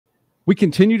We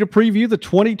continue to preview the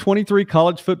 2023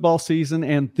 college football season,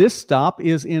 and this stop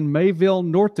is in Mayville,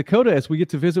 North Dakota, as we get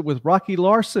to visit with Rocky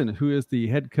Larson, who is the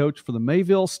head coach for the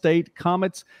Mayville State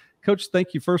Comets. Coach,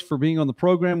 thank you first for being on the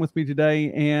program with me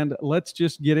today, and let's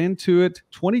just get into it.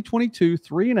 2022,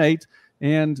 3-8,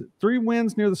 and 3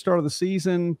 wins near the start of the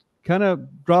season, kind of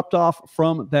dropped off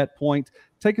from that point.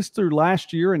 Take us through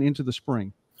last year and into the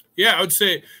spring. Yeah, I would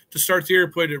say to start the year,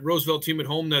 played a Roosevelt team at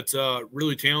home that's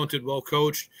really talented, well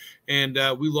coached, and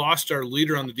we lost our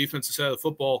leader on the defensive side of the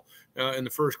football in the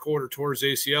first quarter towards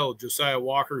ACL, Josiah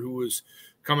Walker, who was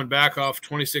coming back off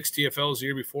 26 TFLs the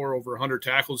year before, over 100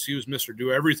 tackles. He was Mr.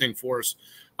 Do Everything for us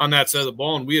on that side of the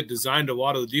ball, and we had designed a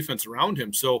lot of the defense around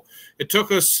him. So it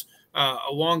took us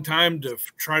a long time to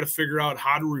try to figure out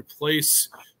how to replace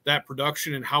that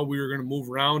production and how we were going to move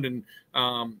around and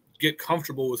get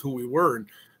comfortable with who we were. And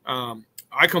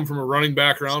I come from a running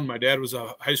background. My dad was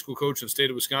a high school coach in the state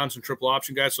of Wisconsin, triple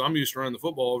option guy, so I'm used to running the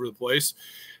football all over the place.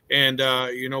 And,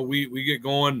 you know, we get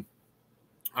going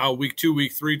week 2,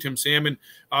 week 3. Tim Salmon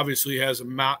obviously has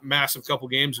a massive couple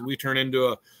games, and we turn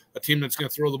into a team that's going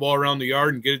to throw the ball around the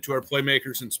yard and get it to our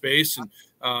playmakers in space and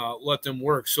let them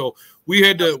work. So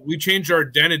we changed our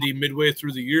identity midway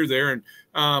through the year there.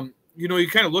 And, you know, you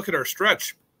kind of look at our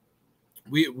stretch.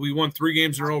 We won 3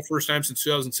 games in a row, first time since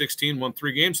 2016. Won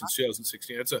 3 games since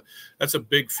 2016. That's a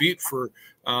big feat for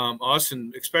us,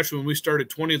 and especially when we started.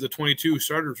 20 of the 22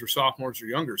 starters were sophomores or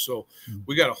younger. So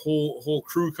we got a whole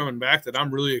crew coming back that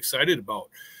I'm really excited about.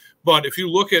 But if you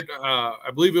look at, I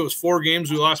believe it was 4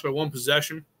 games we lost by 1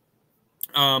 possession.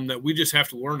 That we just have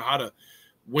to learn how to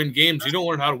win games. You don't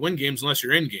learn how to win games unless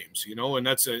you're in games, you know. And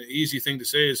that's an easy thing to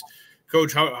say is,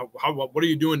 Coach, what are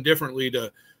you doing differently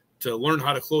to learn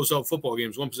how to close out football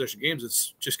games, 1-possession games?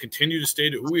 It's just continue to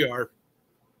stay to who we are,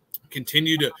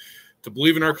 continue to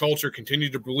believe in our culture,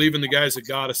 continue to believe in the guys that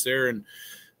got us there. And,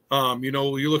 you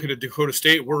know, you're looking at Dakota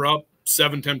State, we're up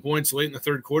 7-10 points late in the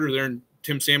third quarter there, and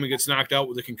Tim Salmon gets knocked out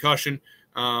with a concussion,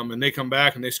 and they come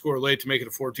back and they score late to make it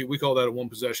a 14. We call that a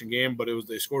 1-possession game, but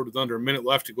they scored with under a minute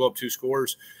left to go up 2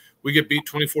 scores. We get beat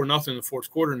 24-0 in the fourth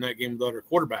quarter in that game without our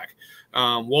quarterback.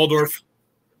 Waldorf,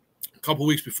 a couple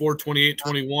weeks before,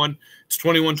 28-21. It's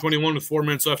 21-21 with 4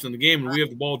 minutes left in the game, and we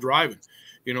have the ball driving.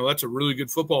 You know, that's a really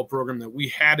good football program that we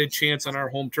had a chance on our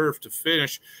home turf to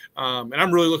finish. And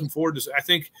I'm really looking forward to – I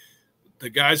think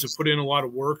the guys have put in a lot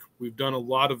of work. We've done a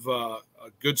lot of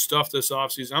good stuff this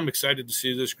offseason. I'm excited to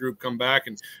see this group come back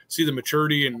and see the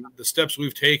maturity and the steps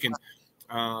we've taken.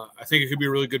 I think it could be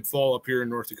a really good fall up here in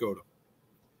North Dakota.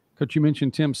 Coach, you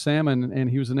mentioned Tim Salmon, and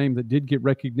he was a name that did get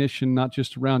recognition not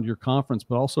just around your conference,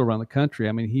 but also around the country.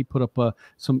 I mean, he put up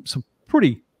some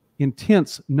pretty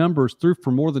intense numbers, threw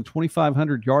for more than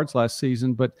 2,500 yards last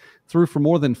season, but threw for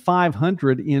more than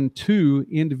 500 in 2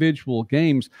 individual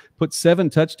games, put 7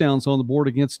 touchdowns on the board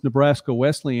against Nebraska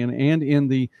Wesleyan, and in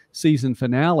the season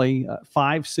finale,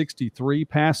 563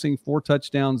 passing, 4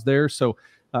 touchdowns there. So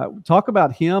talk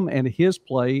about him and his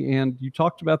play, and you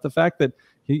talked about the fact that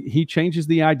he changes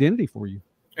the identity for you.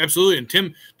 Absolutely. And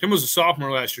Tim was a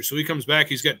sophomore last year, so he comes back.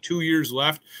 He's got 2 years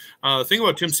left. The thing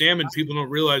about Tim Salmon, people don't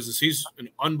realize, is he's an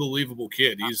unbelievable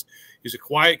kid. He's a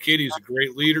quiet kid. He's a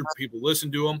great leader. People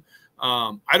listen to him.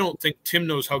 I don't think Tim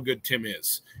knows how good Tim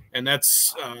is, and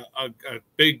that's a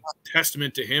big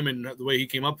testament to him and the way he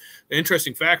came up. An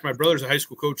interesting fact, my brother's a high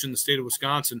school coach in the state of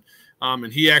Wisconsin,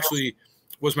 and he actually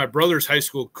was my brother's high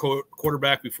school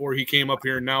quarterback before he came up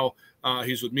here, and now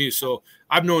he's with me. So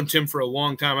I've known Tim for a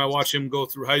long time. I watched him go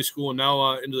through high school and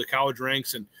now into the college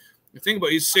ranks. And the thing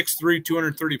about, he's 6'3",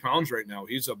 230 pounds right now.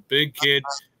 He's a big kid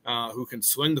who can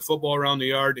sling the football around the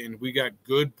yard, and we got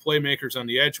good playmakers on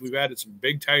the edge. We've added some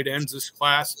big tight ends this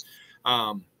class.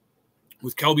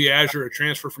 With Kelby Azure, a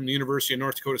transfer from the University of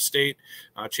North Dakota State,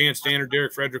 Chance Danner,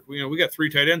 Derek Frederick. You know, we got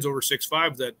 3 tight ends over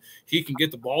 6'5" that he can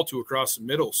get the ball to across the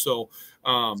middle. So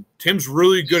Tim's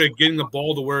really good at getting the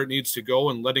ball to where it needs to go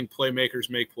and letting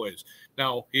playmakers make plays.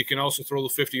 Now, he can also throw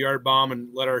the 50-yard bomb and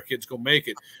let our kids go make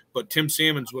it. But Tim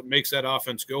Salmon's what makes that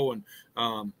offense go. And,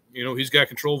 you know, he's got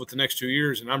control of it the next 2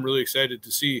 years, and I'm really excited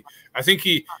to see. I think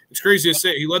it's crazy to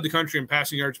say he led the country in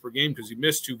passing yards per game because he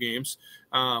missed 2 games.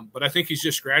 But I think he's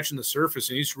just scratching the surface,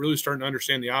 and he's really starting to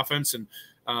understand the offense. And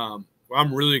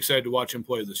I'm really excited to watch him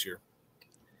play this year.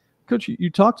 Coach, you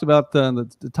talked about the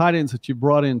tight ends that you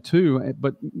brought in too,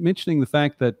 but mentioning the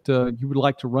fact that you would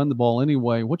like to run the ball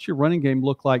anyway. What's your running game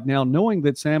look like now, knowing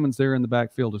that Salmon's there in the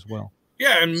backfield as well?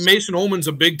 Yeah, and Mason Ullman's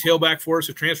a big tailback for us,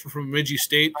 a transfer from Bemidji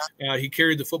State. He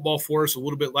carried the football for us a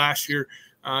little bit last year.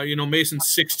 You know,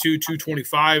 Mason's 6'2",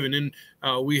 225, and then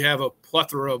we have a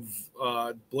plethora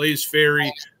of Blaze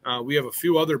Ferry. We have a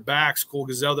few other backs, Cole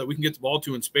Gazelle, that we can get the ball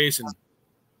to in space. And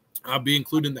be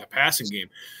included in that passing game.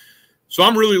 So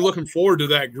I'm really looking forward to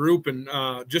that group, and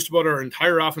just about our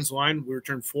entire offensive line, we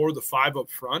returned 4 of the 5 up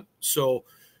front. So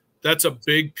that's a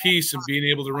big piece of being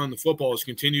able to run the football as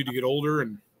continue to get older.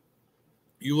 And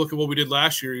you look at what we did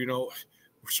last year,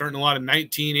 we're starting a lot of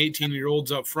 19,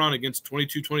 18-year-olds up front against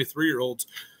 22, 23-year-olds.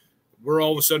 We're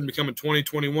all of a sudden becoming 20,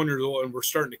 21-year-old, and we're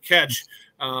starting to catch.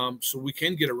 So we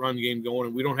can get a run game going,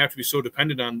 and we don't have to be so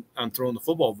dependent on throwing the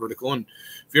football vertical. And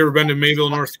if you've ever been to Mayville,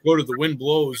 North Dakota, the wind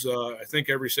blows, I think,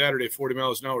 every Saturday 40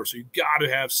 miles an hour. So you got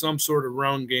to have some sort of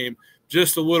run game,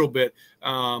 just a little bit,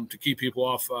 to keep people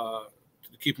off,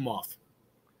 to keep them off.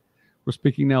 We're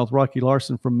speaking now with Rocky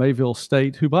Larson from Mayville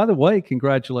State, who, by the way,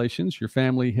 congratulations. Your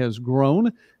family has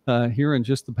grown here in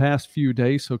just the past few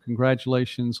days, so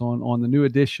congratulations on the new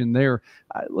addition there.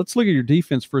 Let's look at your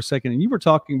defense for a second. And you were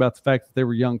talking about the fact that they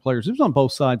were young players. It was on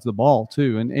both sides of the ball,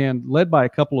 too, and led by a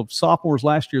couple of sophomores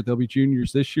last year. They'll be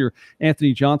juniors this year.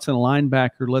 Anthony Johnson, a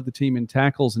linebacker, led the team in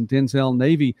tackles, and Denzel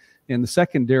Navy in the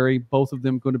secondary, both of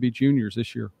them going to be juniors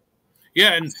this year.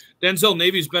 Yeah, and Denzel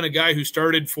Navy's been a guy who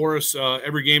started for us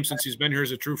every game since he's been here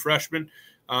as a true freshman.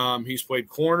 He's played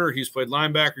corner, he's played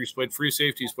linebacker, he's played free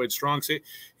safety, he's played strong safety.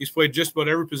 He's played just about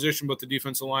every position but the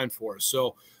defensive line for us.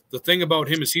 So the thing about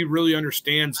him is he really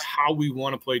understands how we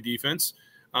want to play defense.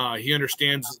 He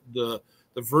understands the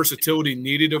versatility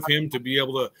needed of him to be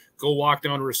able to go walk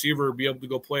down a receiver or be able to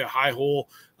go play a high hole.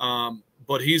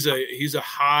 But he's a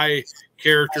high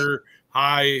character,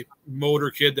 high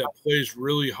motor kid that plays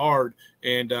really hard,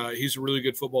 and he's a really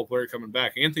good football player coming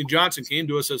back. Anthony Johnson came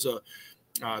to us as a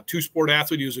two-sport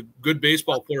athlete. He was a good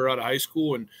baseball player out of high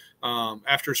school, and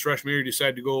after his freshman year, he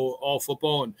decided to go all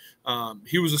football, and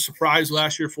he was a surprise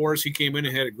last year for us. He came in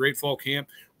and had a great fall camp,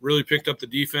 really picked up the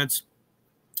defense,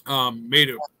 made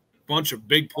a bunch of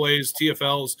big plays,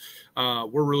 TFLs.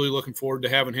 We're really looking forward to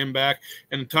having him back.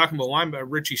 And talking about linebacker,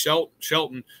 Richie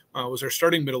Shelton was our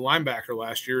starting middle linebacker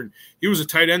last year, and he was a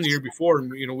tight end the year before.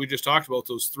 And we just talked about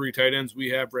those 3 tight ends we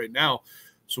have right now.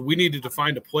 So we needed to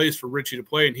find a place for Richie to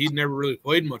play, and he'd never really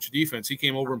played much defense. He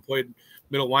came over and played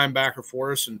middle linebacker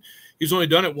for us, and he's only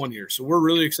done it 1 year. So we're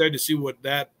really excited to see what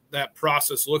that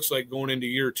process looks like going into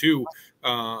year 2.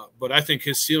 But I think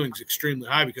his ceiling is extremely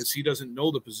high because he doesn't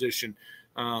know the position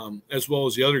as well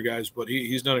as the other guys, but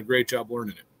he's done a great job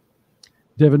learning it.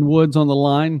 Devin Woods on the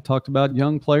line, talked about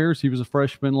young players. He was a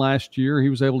freshman last year. He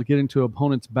was able to get into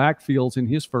opponents' backfields in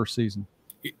his first season.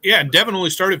 Yeah, and Devin only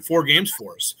started 4 games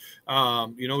for us.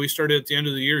 He started at the end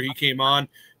of the year. He came on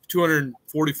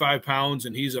 245 pounds,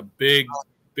 and he's a big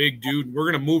dude.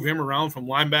 We're going to move him around from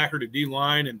linebacker to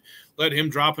D-line and let him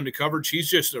drop into coverage. He's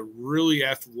just a really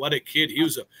athletic kid. He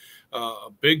was a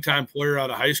big-time player out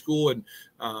of high school, and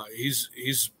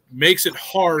he's makes it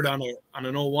hard on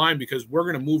an O-line because we're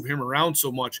going to move him around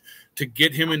so much to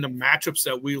get him into matchups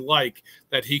that we like,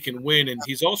 that he can win. And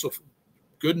he's also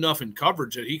good enough in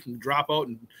coverage that he can drop out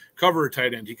and cover a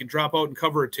tight end. He can drop out and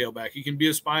cover a tailback. He can be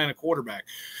a spy on a quarterback.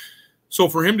 So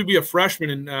for him to be a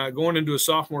freshman and going into a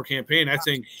sophomore campaign, I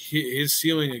think his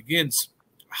ceiling again's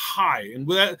high. And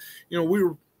with that,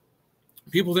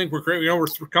 people think we're crazy.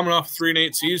 We're coming off a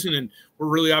 3-8 season, and we're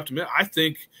really optimistic. I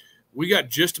think we got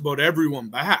just about everyone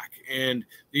back, and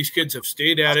these kids have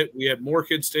stayed at it. We had more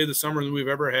kids stay this summer than we've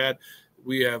ever had.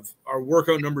 Our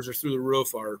workout numbers are through the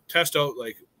roof. Our test out,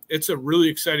 it's a really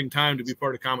exciting time to be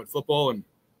part of Comet football, and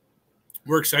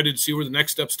we're excited to see where the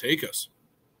next steps take us.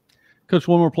 Coach,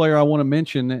 one more player I want to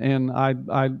mention, and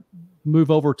I move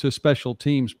over to special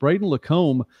teams. Braden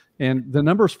Lacombe, and the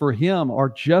numbers for him are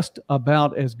just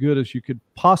about as good as you could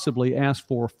possibly ask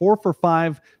for. 4 for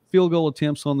 5 field goal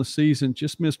attempts on the season,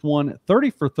 just missed 1, 30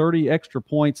 for 30 extra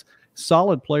points.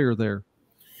 Solid player there.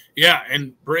 Yeah,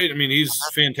 and Braden, he's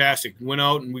fantastic. Went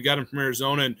out and we got him from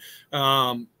Arizona,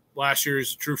 and last year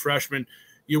as a true freshman.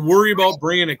 You worry about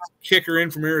bringing a kicker in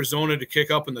from Arizona to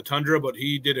kick up in the tundra, but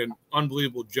he did an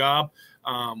unbelievable job.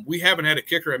 We haven't had a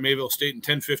kicker at Mayville State in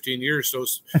 10, 15 years. So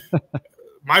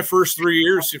my first 3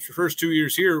 years, first 2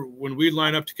 years here, when we'd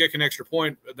line up to kick an extra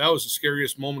point, that was the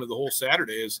scariest moment of the whole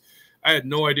Saturday. Is I had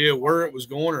no idea where it was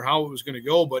going or how it was going to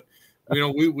go. But,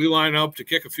 we line up to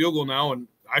kick a field goal now, and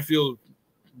I feel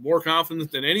more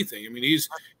confident than anything. He's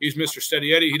Mr.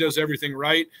 Steady Eddie. He does everything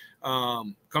right.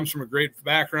 Comes from a great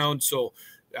background. So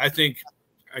I think,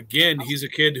 again, he's a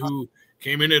kid who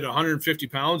came in at 150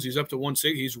 pounds. He's up to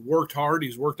 160. He's worked hard.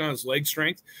 He's worked on his leg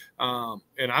strength.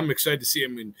 And I'm excited to see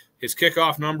him. His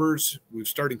kickoff numbers, we've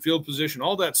starting field position,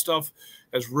 all that stuff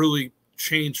has really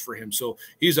changed for him. So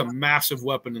he's a massive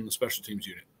weapon in the special teams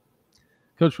unit.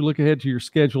 Coach, we look ahead to your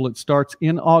schedule. It starts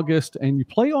in August, and you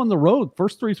play on the road.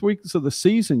 First 3 weeks of the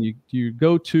season, you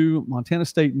go to Montana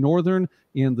State Northern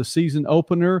in the season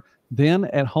opener, then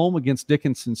at home against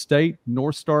Dickinson State.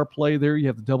 North Star play there. You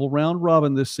have the double round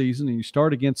robin this season, and you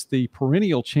start against the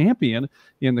perennial champion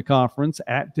in the conference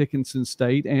at Dickinson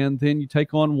State, and then you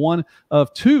take on one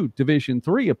of 2 Division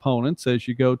III opponents as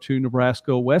you go to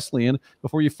Nebraska Wesleyan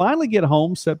before you finally get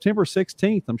home September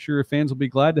 16th. I'm sure your fans will be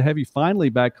glad to have you finally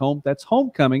back home. That's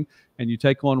homecoming, and you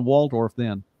take on Waldorf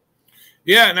then.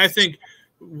 Yeah, and I think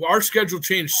our schedule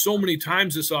changed so many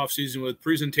times this offseason with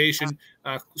presentation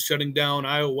shutting down,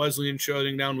 Iowa Wesleyan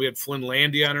shutting down. We had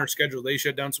Flynn-Landy on our schedule. They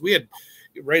shut down. So we had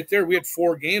right there, we had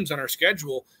 4 games on our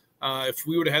schedule. If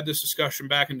we would have had this discussion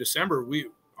back in December,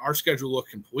 our schedule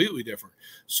looked completely different.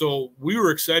 So we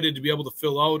were excited to be able to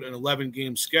fill out an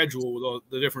 11-game schedule with all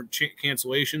the different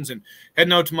cancellations and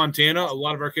heading out to Montana. A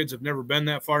lot of our kids have never been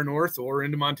that far north or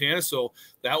into Montana, so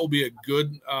that will be a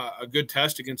good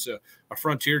test against a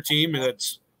Frontier team.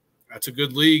 That's a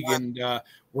good league, and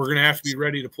we're going to have to be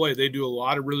ready to play. They do a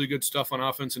lot of really good stuff on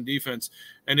offense and defense.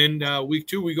 And in week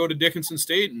 2, we go to Dickinson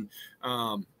State, and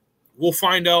we'll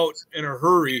find out in a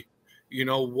hurry,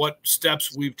 what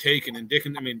steps we've taken.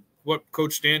 And what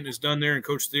Coach Stanton has done there and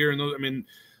Coach Thier and those,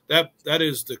 that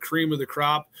is the cream of the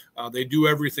crop. They do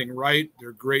everything right.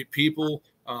 They're great people.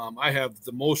 I have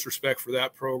the most respect for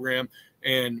that program,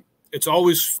 and it's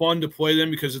always fun to play them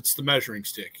because it's the measuring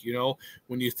stick.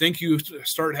 When you think you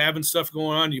start having stuff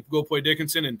going on, you go play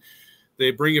Dickinson and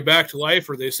they bring you back to life,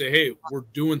 or they say, hey, we're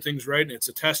doing things right, and it's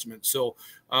a testament. So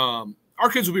our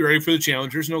kids will be ready for the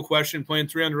challenge. There's no question. Playing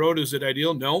 3 on the road, is it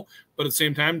ideal? No. But at the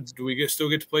same time, do we still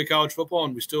get to play college football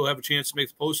and we still have a chance to make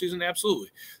the postseason? Absolutely.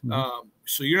 Mm-hmm.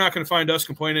 So you're not going to find us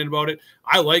complaining about it.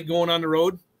 I like going on the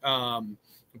road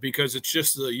because it's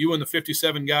just you and the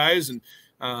 57 guys, and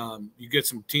you get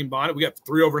some team bonding. We got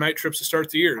 3 overnight trips to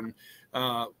start the year. And,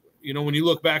 when you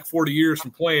look back 40 years from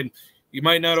playing, you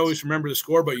might not always remember the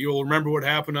score, but you'll remember what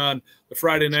happened on the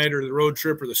Friday night or the road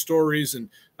trip or the stories. And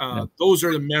those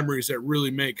are the memories that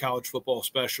really make college football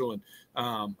special. And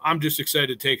I'm just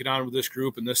excited to take it on with this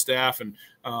group and this staff. And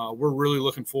we're really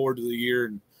looking forward to the year.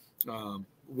 And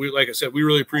like I said, we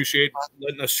really appreciate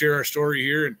letting us share our story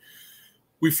here. And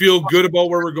we feel good about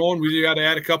where we're going. We got to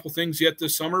add a couple things yet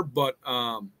this summer, but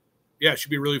it should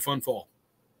be a really fun fall.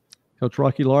 Coach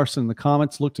Rocky Larson, the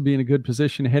Comets look to be in a good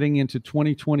position heading into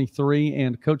 2023.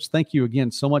 And, Coach, thank you again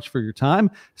so much for your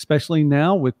time, especially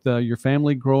now with your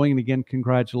family growing. And, again,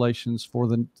 congratulations for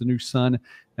the new son.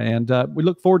 And we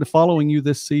look forward to following you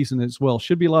this season as well.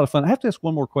 Should be a lot of fun. I have to ask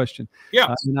one more question.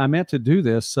 Yeah. And I meant to do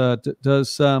this.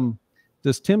 Does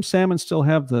Tim Salmon still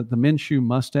have the Minshew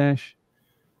mustache?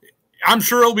 I'm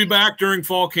sure he'll be back during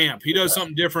fall camp. He does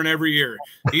something different every year.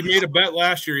 He made a bet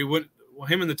last year.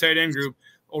 Him and the tight end group,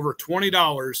 over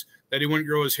 $20 that he wouldn't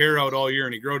grow his hair out all year,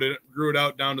 and he grew it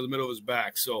out down to the middle of his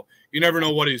back. So you never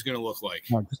know what he's going to look like.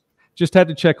 Just had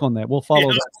to check on that. We'll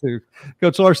follow that too.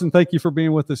 Coach Larson, thank you for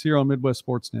being with us here on Midwest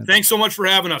Sportsnet. Thanks so much for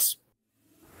having us.